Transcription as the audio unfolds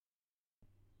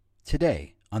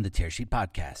Today on the Tearsheet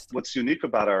Podcast. What's unique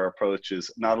about our approach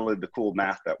is not only the cool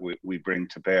math that we bring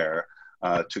to bear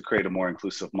to create a more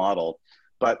inclusive model,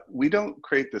 but we don't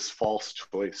create this false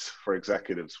choice for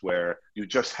executives where you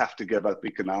just have to give up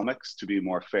economics to be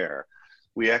more fair.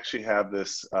 We actually have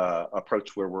this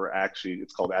approach where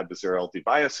it's called adversarial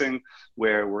debiasing,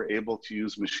 where we're able to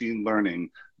use machine learning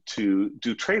to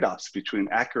do trade-offs between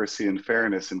accuracy and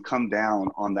fairness and come down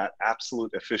on that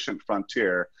absolute efficient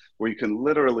frontier where you can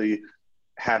literally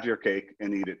have your cake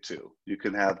and eat it too. You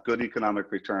can have good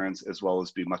economic returns as well as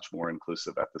be much more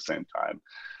inclusive at the same time.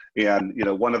 And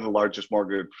one of the largest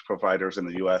mortgage providers in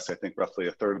the US, I think roughly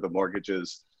a third of the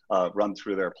mortgages run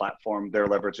through their platform. They're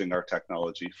leveraging our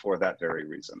technology for that very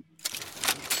reason.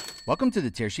 Welcome to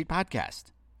the Tearsheet Podcast.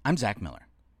 I'm Zach Miller.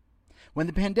 When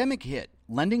the pandemic hit,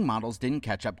 lending models didn't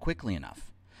catch up quickly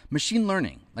enough. Machine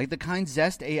learning, like the kind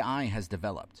Zest AI has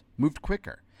developed, moved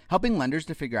quicker, helping lenders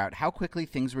to figure out how quickly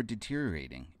things were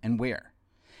deteriorating and where.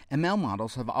 ML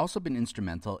models have also been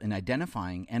instrumental in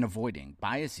identifying and avoiding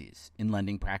biases in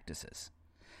lending practices.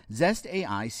 Zest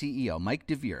AI CEO Mike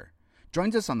DeVere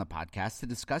joins us on the podcast to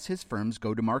discuss his firm's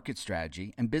go-to-market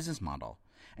strategy and business model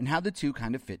and how the two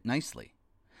kind of fit nicely.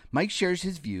 Mike shares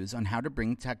his views on how to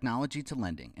bring technology to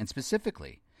lending and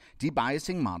specifically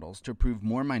debiasing models to approve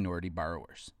more minority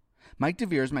borrowers. Mike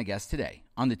DeVere is my guest today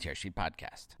on the Tearsheet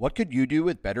Podcast. What could you do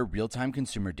with better real-time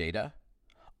consumer data?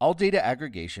 All data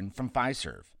aggregation from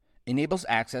Fiserv enables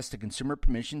access to consumer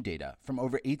permission data from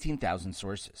over 18,000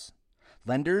 sources.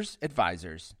 Lenders,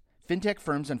 advisors, fintech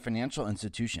firms, and financial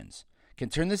institutions can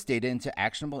turn this data into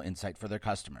actionable insight for their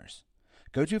customers.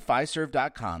 Go to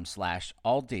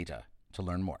fiserv.com/alldata to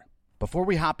learn more. Before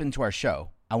we hop into our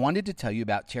show, I wanted to tell you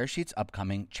about Tearsheet's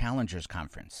upcoming Challengers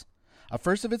Conference, a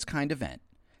first-of-its-kind event.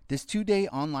 This 2-day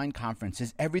online conference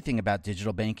is everything about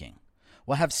digital banking.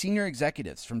 We'll have senior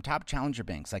executives from top challenger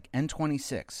banks like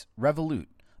N26, Revolut,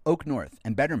 Oak North,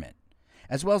 and Betterment,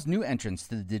 as well as new entrants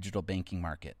to the digital banking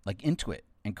market like Intuit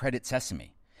and Credit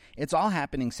Sesame. It's all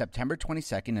happening September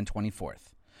 22nd and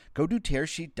 24th. Go to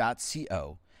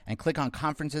tearsheet.co and click on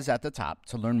conferences at the top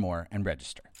to learn more and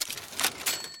register.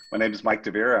 My name is Mike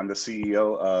DeVere. I'm the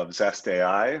CEO of Zest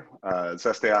AI.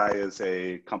 Zest AI is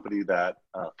a company that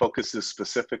focuses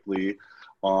specifically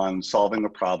on solving a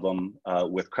problem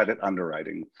with credit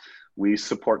underwriting. We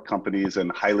support companies in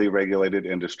highly regulated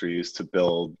industries to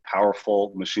build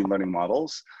powerful machine learning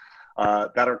models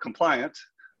that are compliant.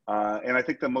 And I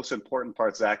think the most important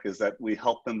part, Zach, is that we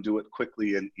help them do it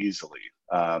quickly and easily.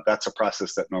 That's a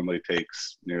process that normally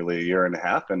takes nearly a year and a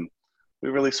half, and we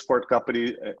really support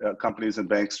companies and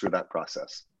banks through that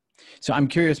process. So I'm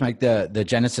curious, Mike, the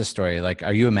genesis story. Like,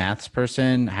 are you a maths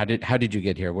person? How did you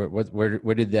get here?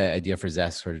 Where did the idea for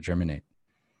Zest sort of germinate?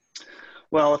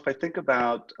 Well, if I think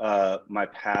about my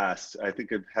past, I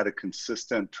think I've had a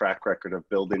consistent track record of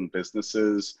building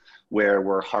businesses where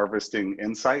we're harvesting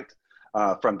insight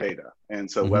from data. And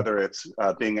so whether it's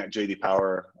being at JD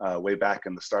Power way back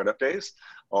in the startup days,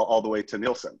 all the way to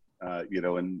Nielsen,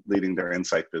 and leading their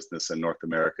insight business in North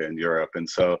America and Europe. And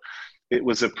so it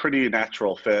was a pretty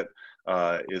natural fit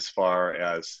as far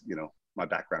as, my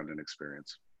background and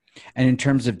experience. And in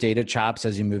terms of data chops,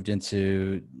 as you moved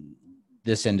into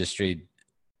this industry,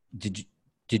 did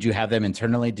you have them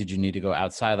internally? Did you need to go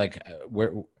outside? Like,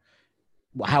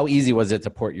 how easy was it to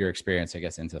port your experience, I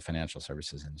guess, into the financial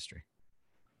services industry?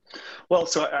 Well,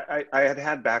 so I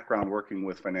had background working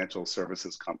with financial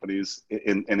services companies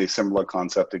in a similar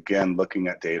concept, again, looking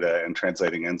at data and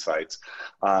translating insights.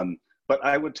 But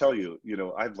I would tell you,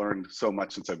 I've learned so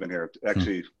much since I've been here.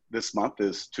 Actually, this month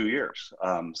is 2 years.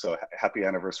 So happy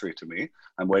anniversary to me.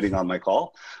 I'm waiting on my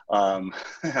call. I've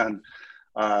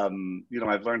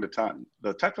learned a ton.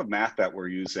 The type of math that we're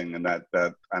using and that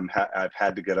I've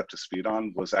had to get up to speed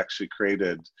on was actually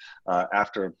created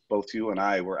after both you and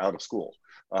I were out of school.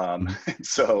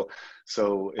 So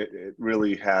it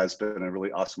really has been a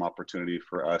really awesome opportunity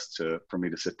for me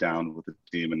to sit down with the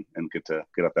team and get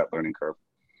up that learning curve.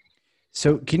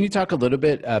 So can you talk a little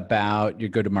bit about your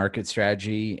go-to-market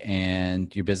strategy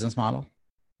and your business model?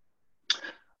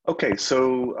 Okay,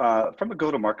 so from a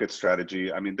go-to-market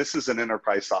strategy, I mean, this is an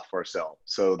enterprise software sell.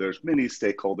 So there's many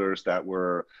stakeholders that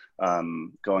we're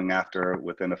going after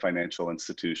within a financial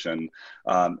institution.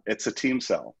 It's a team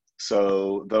sell.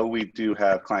 So though we do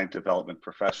have client development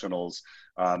professionals,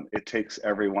 it takes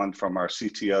everyone from our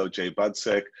CTO, Jay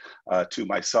Budsick, to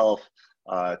myself,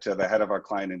 to the head of our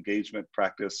client engagement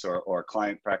practice or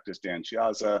client practice, Dan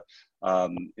Chiazza.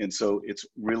 And so it's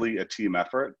really a team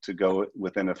effort to go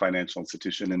within a financial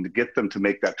institution and to get them to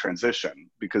make that transition.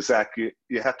 Because Zach,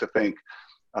 you have to think,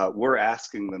 we're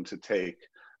asking them to take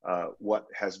what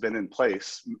has been in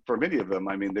place for many of them.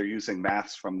 I mean, they're using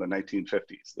maths from the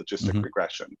 1950s, logistic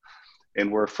regression.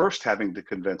 And we're first having to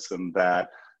convince them that,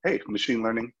 hey, machine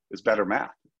learning is better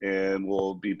math and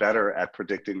will be better at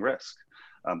predicting risk.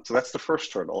 So that's the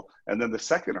first hurdle. And then the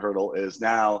second hurdle is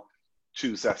now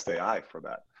choose Zest AI for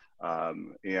that.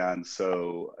 And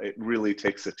so it really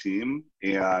takes a team.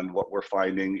 And what we're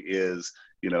finding is,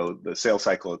 the sales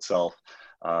cycle itself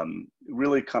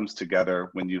really comes together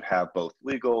when you have both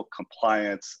legal,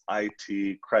 compliance,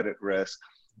 IT, credit risk,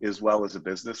 as well as a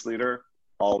business leader,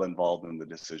 all involved in the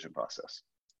decision process.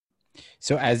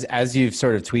 So as you've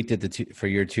sort of tweaked it for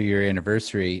your 2-year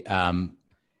anniversary,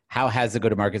 how has the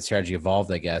go-to-market strategy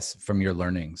evolved, I guess, from your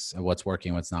learnings of what's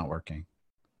working, what's not working?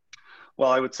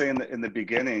 Well, I would say in the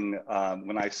beginning,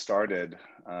 when I started,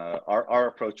 our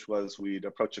approach was we'd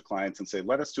approach the clients and say,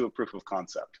 let us do a proof of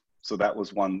concept. So that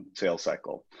was one sales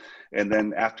cycle. And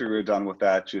then after we were done with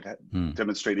that, you'd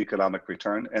demonstrate economic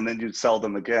return, and then you'd sell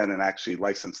them again and actually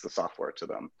license the software to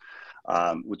them,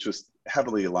 which was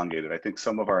heavily elongated. I think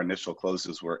some of our initial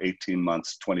closes were 18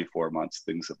 months, 24 months,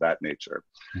 things of that nature.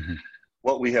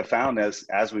 What we have found as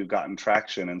we've gotten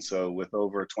traction, and so with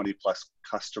over 20 plus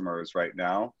customers right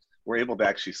now, we're able to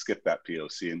actually skip that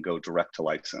POC and go direct to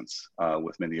license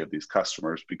with many of these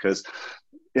customers, because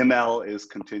ML is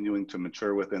continuing to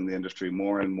mature within the industry.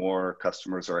 More and more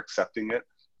customers are accepting it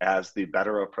as the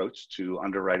better approach to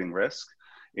underwriting risk.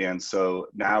 And so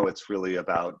now it's really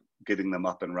about getting them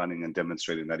up and running and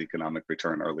demonstrating that economic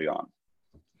return early on.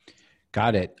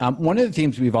 Got it. One of the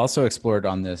themes we've also explored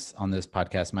on this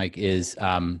podcast, Mike, is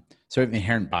sort of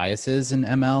inherent biases in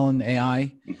ML and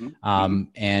AI.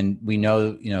 And we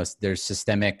know, there's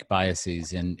systemic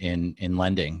biases in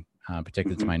lending,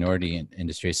 particularly to minority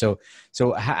industry. So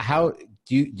how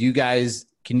do you guys,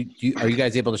 are you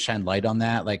guys able to shine light on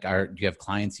that? Like, do you have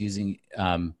clients using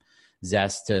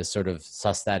Zest to sort of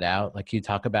suss that out? Like, can you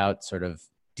talk about sort of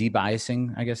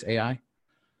debiasing, I guess, AI?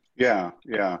 Yeah.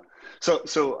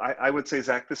 So I would say,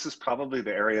 Zach, this is probably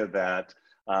the area that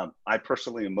I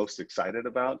personally am most excited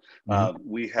about.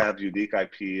 We have unique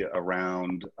IP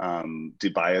around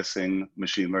debiasing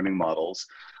machine learning models.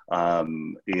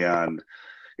 And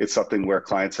it's something where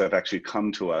clients have actually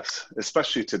come to us,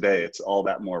 especially today, it's all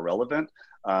that more relevant.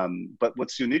 But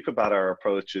what's unique about our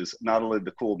approach is not only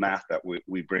the cool math that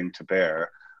we bring to bear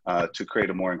to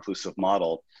create a more inclusive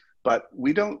model, but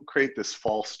we don't create this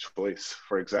false choice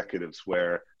for executives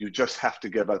where you just have to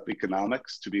give up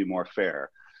economics to be more fair.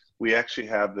 We actually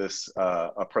have this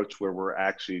approach where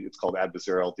it's called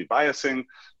adversarial debiasing,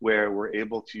 where we're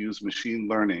able to use machine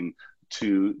learning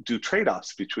to do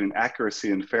trade-offs between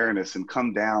accuracy and fairness and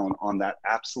come down on that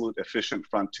absolute efficient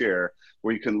frontier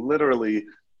where you can literally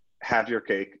have your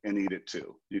cake and eat it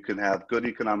too. You can have good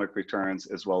economic returns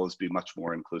as well as be much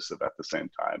more inclusive at the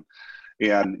same time.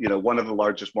 And one of the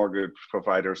largest mortgage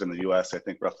providers in the US, I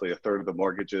think roughly a third of the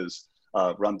mortgages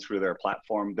run through their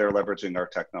platform. They're leveraging our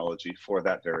technology for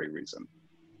that very reason.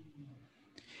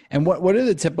 And what are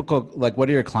the typical, what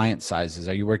are your client sizes?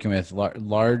 Are you working with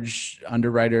large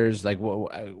underwriters? Like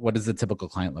what does the typical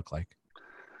client look like?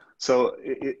 So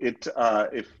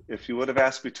if you would have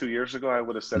asked me 2 years ago, I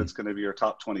would have said it's going to be your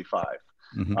top 25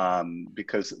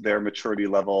 because their maturity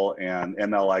level and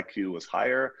ML IQ was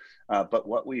higher. But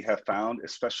what we have found,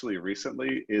 especially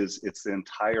recently, is it's the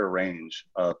entire range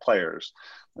of players.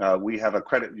 We have a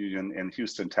credit union in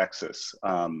Houston, Texas,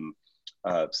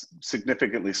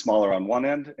 significantly smaller on one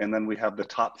end, and then we have the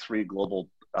top 3 global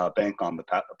bank on the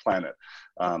planet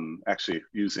actually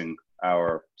using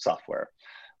our software.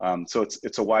 So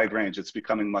it's a wide range. It's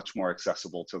becoming much more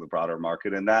accessible to the broader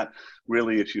market. And that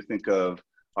really, if you think of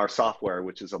our software,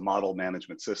 which is a model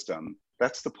management system,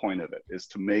 that's the point of it, is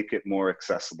to make it more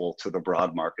accessible to the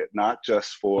broad market, not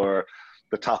just for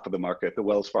the top of the market, the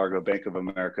Wells Fargo, Bank of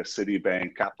America,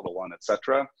 Citibank, Capital One, et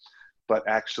cetera, but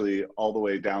actually all the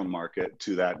way down market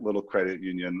to that little credit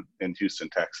union in Houston,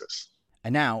 Texas.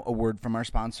 And now a word from our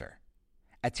sponsor.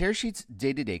 At Tearsheet's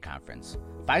Day-to-Day conference,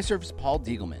 Fiserv's Paul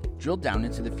Diegelman drilled down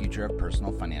into the future of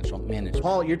personal financial management.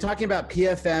 Paul, you're talking about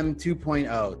PFM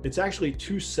 2.0. It's actually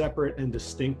 2 separate and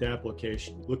distinct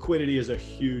applications. Liquidity is a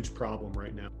huge problem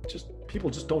right now.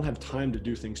 People just don't have time to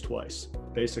do things twice.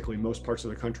 Basically, most parts of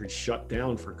the country shut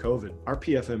down for COVID. Our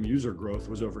PFM user growth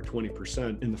was over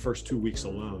 20% in the first 2 weeks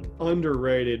alone.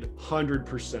 Underrated,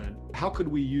 100%. How could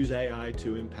we use AI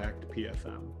to impact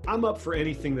PFM? I'm up for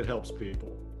anything that helps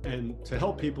people. And to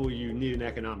help people, you need an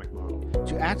economic model.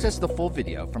 To access the full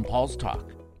video from Paul's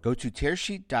talk, go to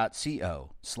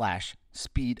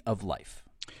tearsheet.co/speedoflife.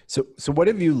 So what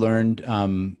have you learned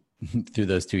through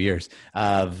those 2 years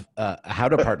of how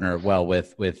to partner well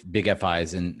with big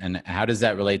FIs, and how does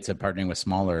that relate to partnering with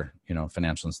smaller,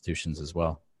 financial institutions as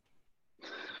well?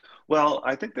 Well,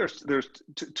 I think there's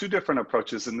two different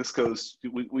approaches, and this goes.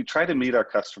 We try to meet our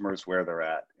customers where they're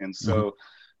at, and so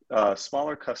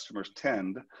smaller customers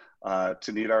tend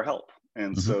to need our help,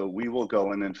 and so we will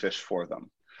go in and fish for them.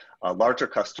 Larger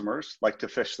customers like to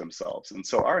fish themselves. And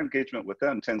so our engagement with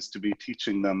them tends to be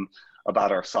teaching them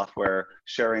about our software,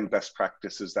 sharing best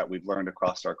practices that we've learned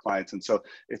across our clients. And so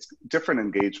it's different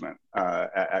engagement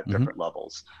at different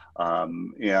levels.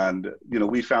 And,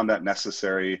 we found that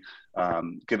necessary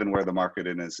given where the market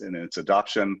is in its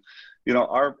adoption.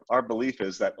 Our belief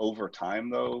is that over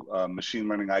time, though, machine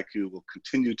learning IQ will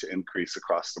continue to increase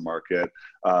across the market.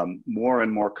 More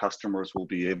and more customers will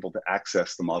be able to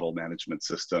access the model management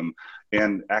system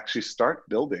and actually start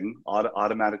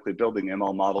automatically building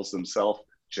ML models themselves,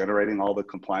 generating all the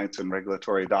compliance and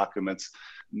regulatory documents,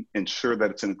 ensure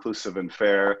that it's inclusive and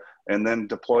fair, and then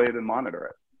deploy it and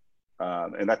monitor it.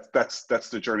 And that's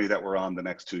the journey that we're on the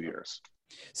next 2 years.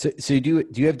 So do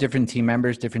you have different team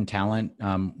members, different talent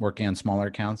working on smaller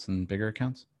accounts and bigger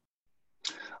accounts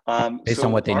based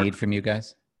on what they need from you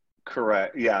guys?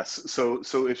 Correct. Yes.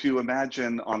 So if you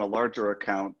imagine on a larger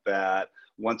account that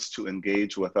wants to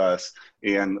engage with us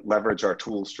and leverage our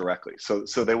tools directly, so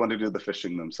they want to do the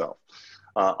fishing themselves.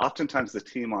 Oftentimes the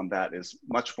team on that is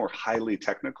much more highly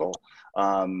technical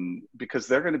because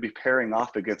they're going to be pairing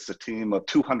off against a team of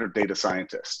 200 data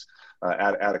scientists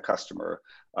at a customer.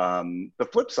 The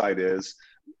flip side is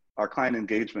our client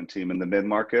engagement team in the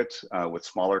mid-market with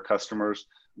smaller customers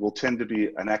will tend to be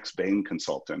an ex-Bain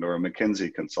consultant or a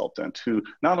McKinsey consultant who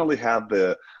not only have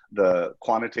the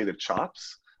quantitative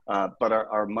chops, but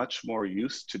are much more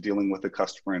used to dealing with the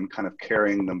customer and kind of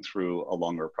carrying them through a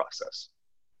longer process.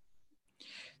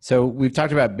 So we've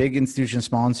talked about big institutions,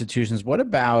 small institutions. What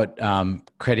about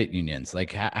credit unions?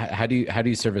 Like how do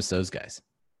you service those guys?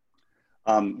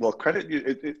 Well, credit,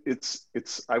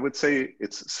 it's I would say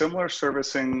it's similar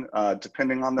servicing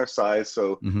depending on their size.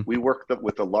 So we work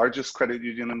with the largest credit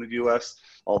union in the U.S.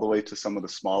 all the way to some of the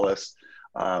smallest.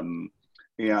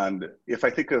 And if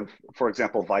I think of, for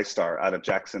example, ViStar out of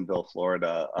Jacksonville,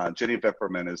 Florida, Jenny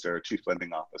Vipperman is their chief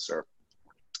lending officer.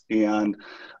 And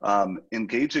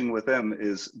engaging with them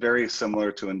is very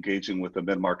similar to engaging with a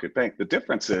mid-market bank. The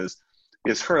difference is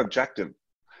her objective.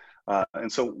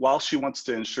 And so while she wants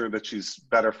to ensure that she's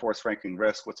better force ranking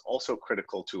risk, what's also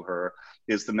critical to her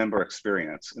is the member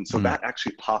experience. And so that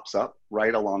actually pops up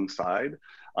right alongside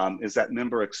is that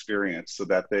member experience, so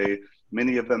that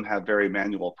many of them have very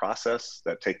manual process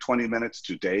that take 20 minutes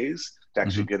to days to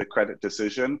actually get a credit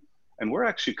decision. And we're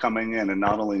actually coming in and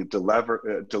not only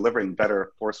delivering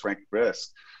better force rank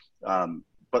risk,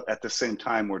 but at the same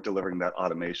time, we're delivering that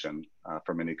automation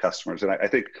for many customers. And I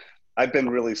think I've been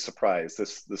really surprised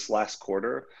this last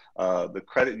quarter. The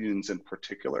credit unions in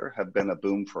particular have been a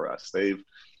boom for us. They've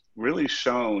really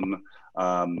shown,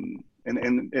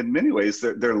 in many ways,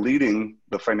 they're leading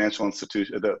the financial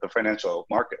institution, the financial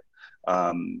market.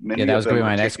 That was going to be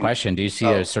my next question. Do you see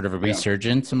a sort of a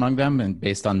resurgence among them, and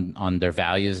based on their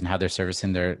values and how they're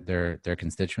servicing their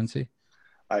constituency?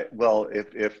 Well,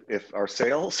 if our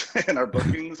sales and our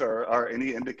bookings are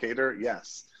any indicator,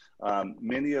 yes.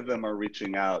 Many of them are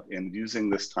reaching out and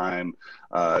using this time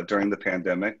during the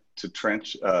pandemic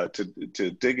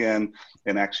to dig in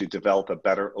and actually develop a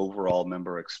better overall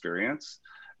member experience.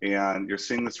 And you're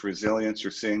seeing this resilience, you're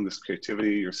seeing this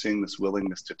creativity, you're seeing this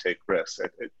willingness to take risks.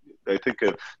 I think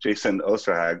of Jason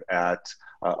Osterhag at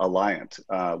Alliant,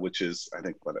 which is, I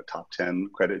think, a top 10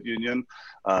 credit union.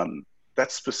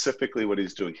 That's specifically what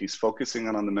he's doing. He's focusing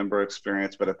on the member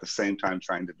experience, but at the same time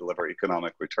trying to deliver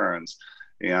economic returns.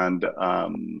 And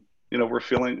we're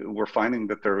finding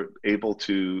that they're able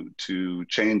to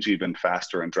change even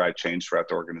faster and drive change throughout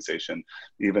the organization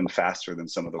even faster than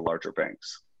some of the larger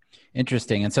banks.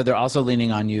 Interesting. And so they're also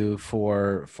leaning on you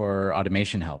for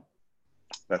automation help.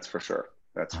 That's for sure.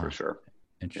 That's for sure.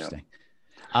 Interesting.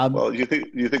 Yeah. Well, you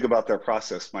think about their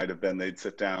process might have been they'd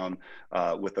sit down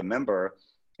with a member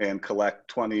and collect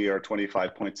 20 or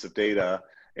 25 points of data,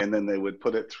 and then they would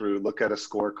put it through, look at a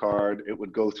scorecard. It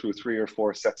would go through 3 or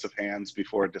 4 sets of hands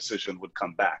before a decision would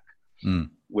come back.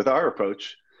 With our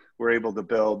approach, we're able to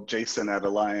build Jason at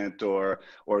Alliant or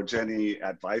Jenny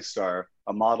at ViStar,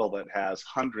 a model that has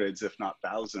hundreds, if not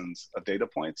thousands, of data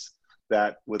points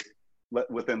that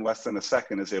within less than a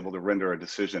second is able to render a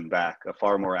decision back, a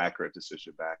far more accurate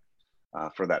decision back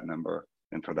for that member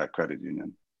and for that credit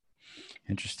union.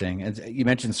 Interesting. And you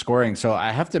mentioned scoring. So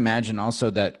I have to imagine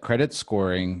also that credit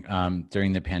scoring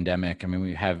during the pandemic, I mean,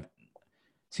 we have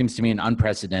seems to me an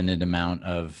unprecedented amount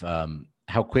of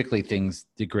how quickly things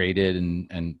degraded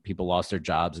and people lost their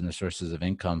jobs and their sources of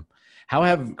income. How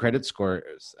have credit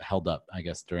scores held up, I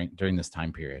guess, during this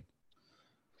time period?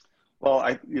 Well,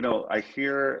 I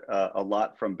hear a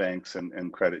lot from banks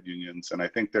and credit unions, and I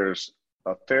think there's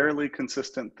a fairly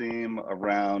consistent theme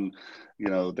around,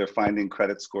 they're finding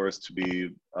credit scores to be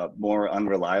more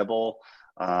unreliable.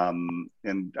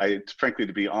 And frankly,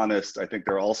 to be honest, I think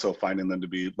they're also finding them to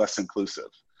be less inclusive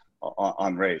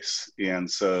on race. And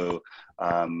so,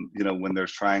 when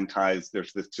there's trying ties,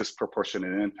 there's this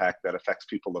disproportionate impact that affects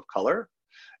people of color.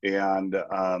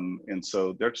 And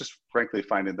so they're just frankly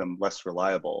finding them less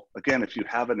reliable. Again, if you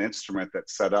have an instrument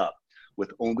that's set up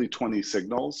with only 20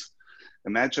 signals,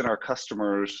 imagine our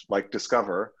customers like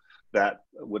Discover that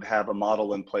would have a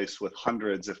model in place with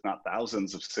hundreds, if not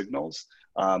thousands of signals.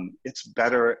 It's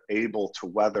better able to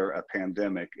weather a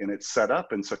pandemic, and it's set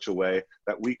up in such a way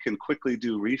that we can quickly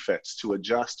do refits to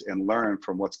adjust and learn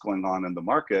from what's going on in the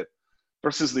market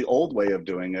versus the old way of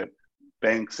doing it.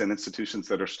 Banks and institutions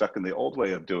that are stuck in the old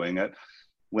way of doing it,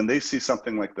 when they see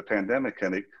something like the pandemic,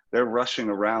 Kenny, they're rushing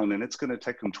around, and it's going to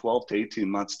take them 12 to 18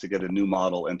 months to get a new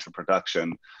model into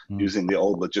production using the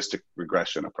old logistic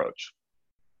regression approach.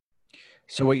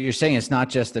 So what you're saying is not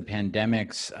just the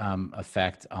pandemic's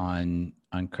effect on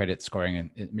credit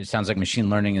scoring. It sounds like machine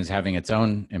learning is having its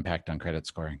own impact on credit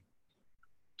scoring.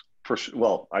 For sure.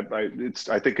 Well, I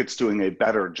think it's doing a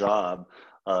better job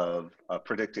of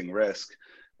predicting risk,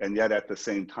 and yet at the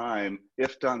same time,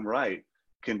 if done right,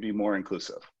 can be more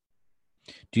inclusive.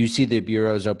 Do you see the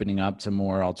bureaus opening up to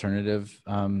more alternative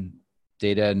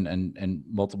data and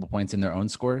multiple points in their own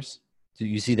scores? Do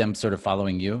you see them sort of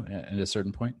following you at a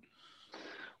certain point?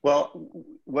 Well,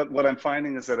 what I'm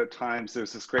finding is that at times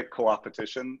there's this great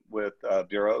co-opetition with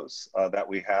bureaus that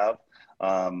we have.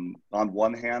 On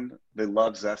one hand, they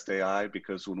love Zest AI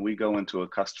because when we go into a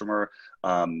customer,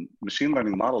 machine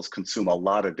learning models consume a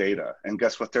lot of data. And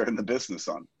guess what they're in the business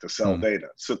on? To sell data.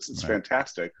 So it's right.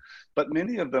 Fantastic. But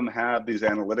many of them have these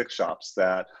analytics shops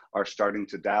that are starting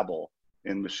to dabble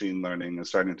in machine learning and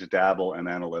starting to dabble in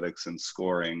analytics and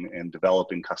scoring and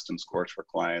developing custom scores for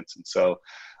clients. And so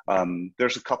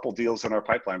there's a couple deals in our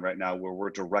pipeline right now where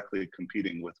we're directly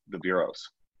competing with the bureaus,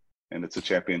 and it's a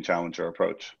champion challenger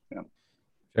approach. Yeah.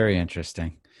 Very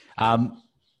interesting.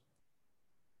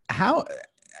 How,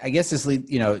 I guess this lead,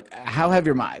 how have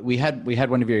we had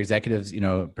one of your executives,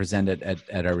 present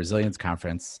at our resilience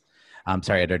conference, at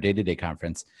our day-to-day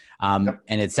conference. And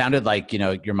it sounded like,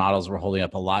 your models were holding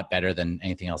up a lot better than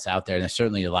anything else out there. And they're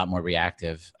certainly a lot more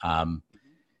reactive.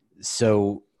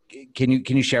 So can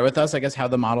you share with us, I guess, how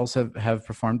the models have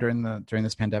performed during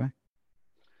this pandemic?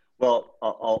 Well,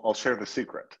 I'll share the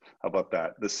secret. How about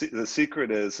that? The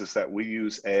secret is that we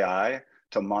use AI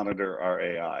to monitor our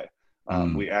AI.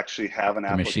 We actually have an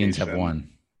application. The machines have won.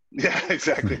 Yeah,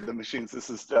 exactly. The machines. This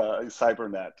is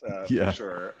Cybernet for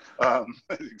sure.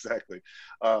 Exactly.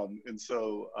 And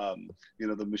so,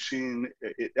 the machine,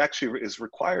 it actually is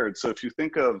required. So if you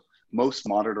think of most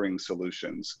monitoring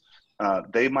solutions,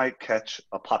 they might catch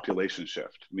a population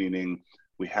shift, meaning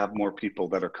we have more people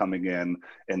that are coming in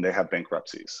and they have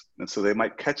bankruptcies. And so they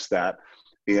might catch that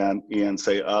and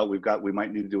say, we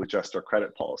might need to adjust our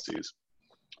credit policies.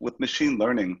 With machine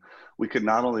learning, we can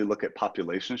not only look at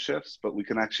population shifts, but we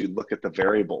can actually look at the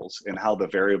variables and how the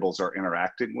variables are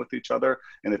interacting with each other,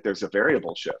 and if there's a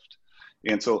variable shift.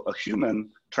 And so a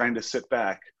human trying to sit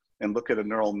back and look at a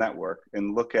neural network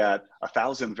and look at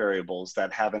 1,000 variables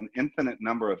that have an infinite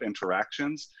number of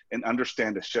interactions and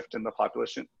understand a shift in the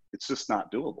population, it's just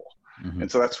not doable. Mm-hmm.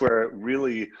 And so that's where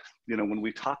really, when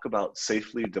we talk about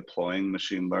safely deploying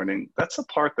machine learning, that's a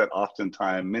part that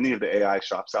oftentimes many of the AI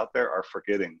shops out there are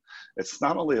forgetting. It's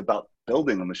not only about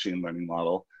building a machine learning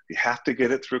model, you have to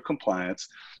get it through compliance.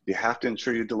 You have to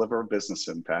ensure you deliver a business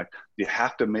impact. You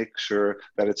have to make sure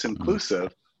that it's inclusive.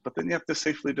 Mm-hmm. But then you have to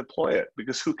safely deploy it,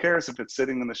 because who cares if it's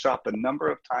sitting in the shop? A number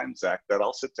of times, Zach, that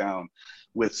I'll sit down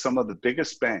with some of the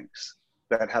biggest banks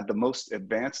that have the most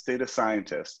advanced data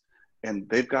scientists, and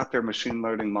they've got their machine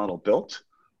learning model built,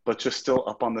 but just still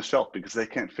up on the shelf because they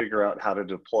can't figure out how to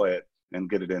deploy it and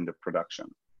get it into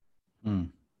production.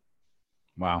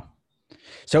 Wow.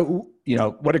 So,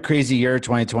 what a crazy year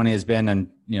 2020 has been. And,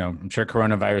 I'm sure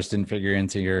coronavirus didn't figure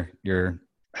into your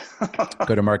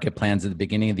go-to-market plans at the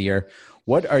beginning of the year.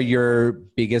 What are your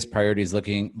biggest priorities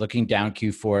looking down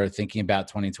Q4, thinking about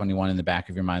 2021 in the back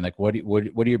of your mind? Like what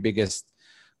are your biggest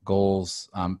goals,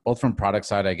 both from product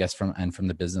side, I guess, and from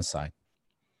the business side?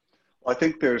 Well, I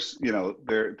think there's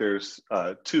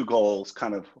two goals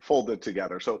kind of folded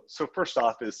together. So first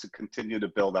off is to continue to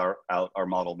build out our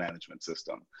model management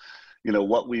system.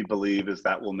 what we believe is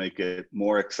that will make it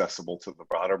more accessible to the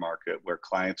broader market, where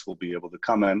clients will be able to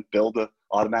come in,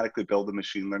 automatically build a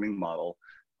machine learning model,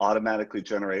 automatically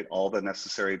generate all the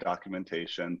necessary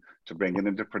documentation to bring it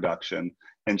into production,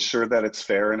 ensure that it's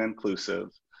fair and inclusive,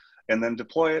 and then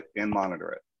deploy it and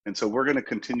monitor it. And so we're going to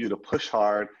continue to push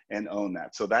hard and own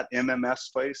that. So that MMS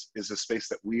space is a space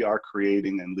that we are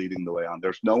creating and leading the way on.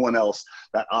 There's no one else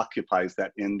that occupies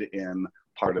that end-to-end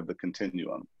part of the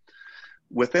continuum.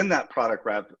 Within that product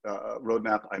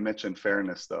roadmap, I mentioned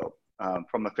fairness, though.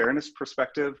 From a fairness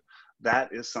perspective, that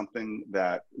is something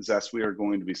that Zest, we are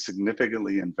going to be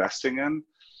significantly investing in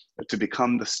to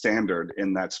become the standard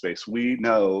in that space. We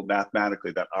know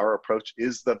mathematically that our approach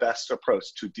is the best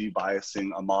approach to debiasing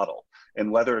a model,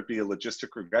 and whether it be a logistic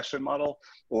regression model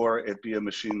or it be a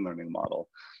machine learning model.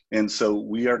 And so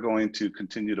we are going to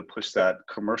continue to push that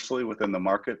commercially within the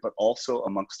market, but also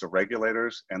amongst the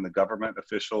regulators and the government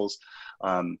officials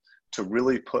to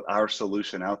really put our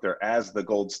solution out there as the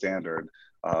gold standard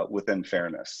within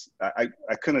fairness.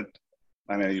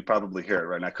 I mean, you probably hear it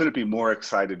right now. I couldn't be more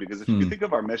excited, because if you think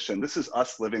of our mission, this is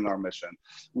us living our mission.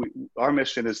 Our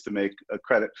mission is to make a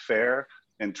credit fair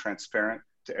and transparent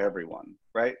to everyone,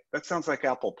 right? That sounds like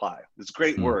apple pie. It's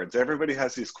great words. Everybody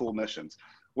has these cool missions.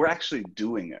 We're actually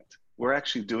doing it. We're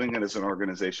actually doing it as an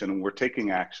organization, and we're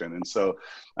taking action. And so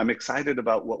I'm excited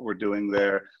about what we're doing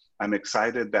there. I'm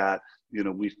excited that,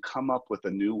 we've come up with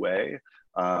a new way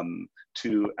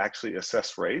to actually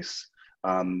assess race.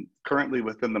 Currently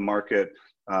within the market,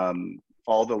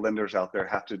 all the lenders out there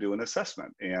have to do an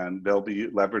assessment, and they'll be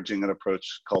leveraging an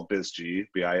approach called BISG,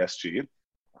 B-I-S-G.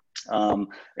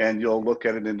 And you'll look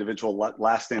at an individual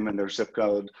last name and their zip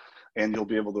code, and you'll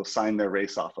be able to assign their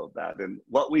race off of that. And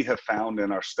what we have found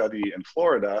in our study in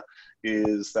Florida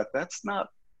is that that's not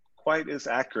quite as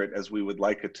accurate as we would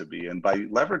like it to be. And by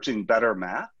leveraging better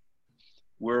math,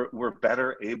 we're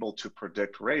better able to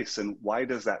predict race. And why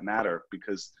does that matter?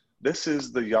 Because this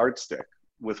is the yardstick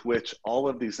with which all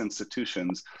of these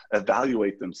institutions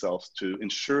evaluate themselves to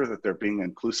ensure that they're being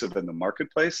inclusive in the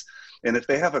marketplace. And if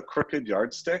they have a crooked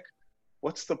yardstick,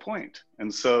 what's the point?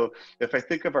 And so if I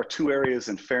think of our two areas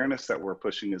in fairness that we're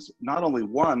pushing, is not only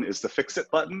one is the fix it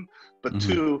button, but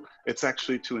two, it's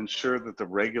actually to ensure that the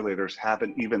regulators have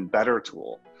an even better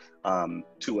tool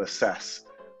to assess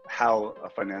how a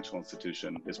financial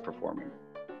institution is performing.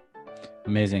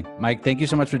 Amazing. Mike, thank you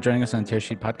so much for joining us on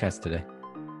Tearsheet Podcast today.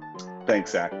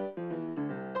 Thanks, Zach.